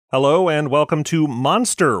Hello and welcome to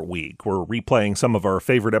Monster Week. We're replaying some of our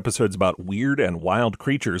favorite episodes about weird and wild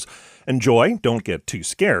creatures. Enjoy, don't get too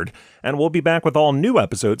scared, and we'll be back with all new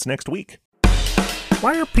episodes next week.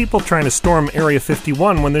 Why are people trying to storm Area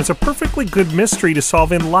 51 when there's a perfectly good mystery to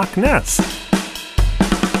solve in Loch Ness?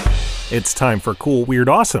 It's time for Cool, Weird,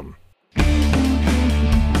 Awesome.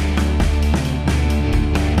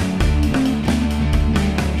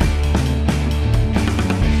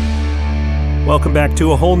 Welcome back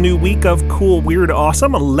to a whole new week of Cool, Weird,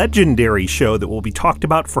 Awesome, a legendary show that will be talked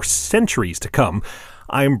about for centuries to come.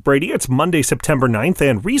 I'm Brady. It's Monday, September 9th,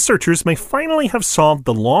 and researchers may finally have solved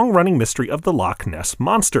the long-running mystery of the Loch Ness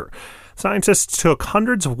Monster. Scientists took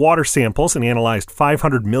hundreds of water samples and analyzed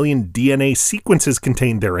 500 million DNA sequences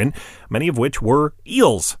contained therein, many of which were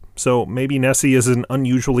eels. So maybe Nessie is an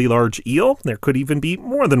unusually large eel. There could even be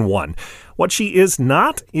more than one. What she is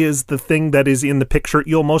not is the thing that is in the picture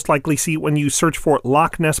you'll most likely see when you search for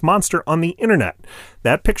Loch Ness Monster on the internet.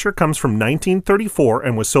 That picture comes from 1934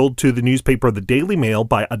 and was sold to the newspaper The Daily Mail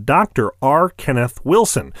by a Dr. R. Kenneth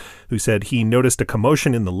Wilson, who said he noticed a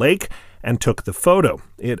commotion in the lake and took the photo.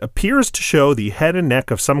 It appears to show the head and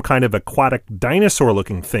neck of some kind of aquatic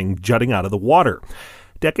dinosaur-looking thing jutting out of the water.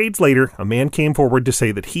 Decades later, a man came forward to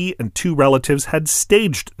say that he and two relatives had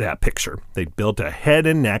staged that picture. They'd built a head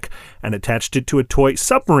and neck and attached it to a toy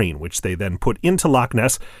submarine, which they then put into Loch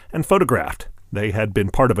Ness and photographed. They had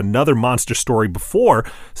been part of another monster story before,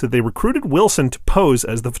 so they recruited Wilson to pose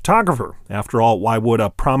as the photographer. After all, why would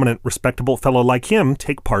a prominent, respectable fellow like him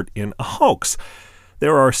take part in a hoax?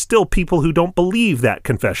 There are still people who don't believe that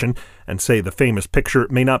confession and say the famous picture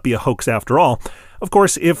may not be a hoax after all. Of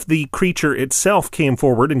course, if the creature itself came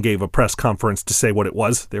forward and gave a press conference to say what it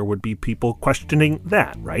was, there would be people questioning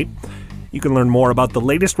that, right? You can learn more about the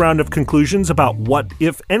latest round of conclusions about what,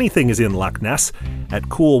 if anything, is in Loch Ness at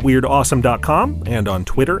coolweirdawesome.com and on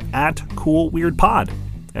Twitter at coolweirdpod.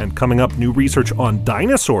 And coming up, new research on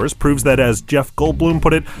dinosaurs proves that, as Jeff Goldblum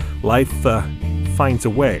put it, life finds a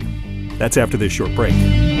way. That's after this short break.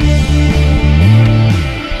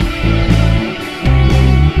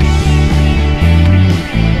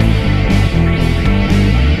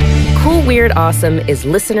 Cool, Weird, Awesome is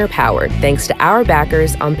listener-powered thanks to our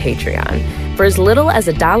backers on Patreon. For as little as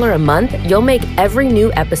 $1 a month, you'll make every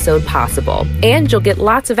new episode possible. And you'll get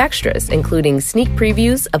lots of extras, including sneak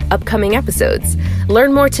previews of upcoming episodes.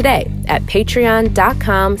 Learn more today at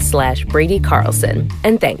patreon.com/Brady Carlson.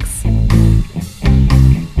 And thanks.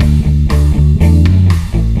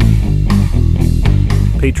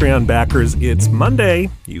 Patreon backers, it's Monday.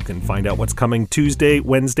 You can find out what's coming Tuesday,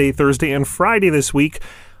 Wednesday, Thursday, and Friday this week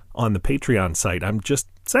on the Patreon site. I'm just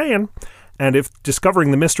saying. And if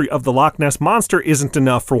discovering the mystery of the Loch Ness Monster isn't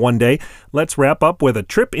enough for one day, let's wrap up with a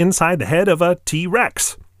trip inside the head of a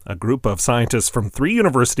T-Rex. A group of scientists from 3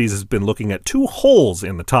 universities has been looking at 2 holes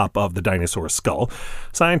in the top of the dinosaur's skull.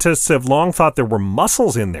 Scientists have long thought there were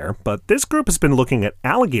muscles in there, but this group has been looking at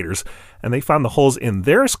alligators, and they found the holes in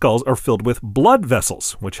their skulls are filled with blood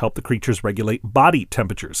vessels, which help the creatures regulate body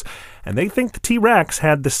temperatures. And they think the T-Rex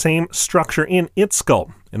had the same structure in its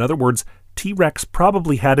skull. In other words, T-Rex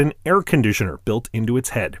probably had an air conditioner built into its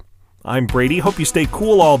head. I'm Brady. Hope you stay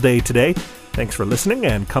cool all day today. Thanks for listening,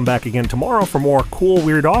 and come back again tomorrow for more Cool,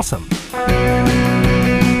 Weird, Awesome.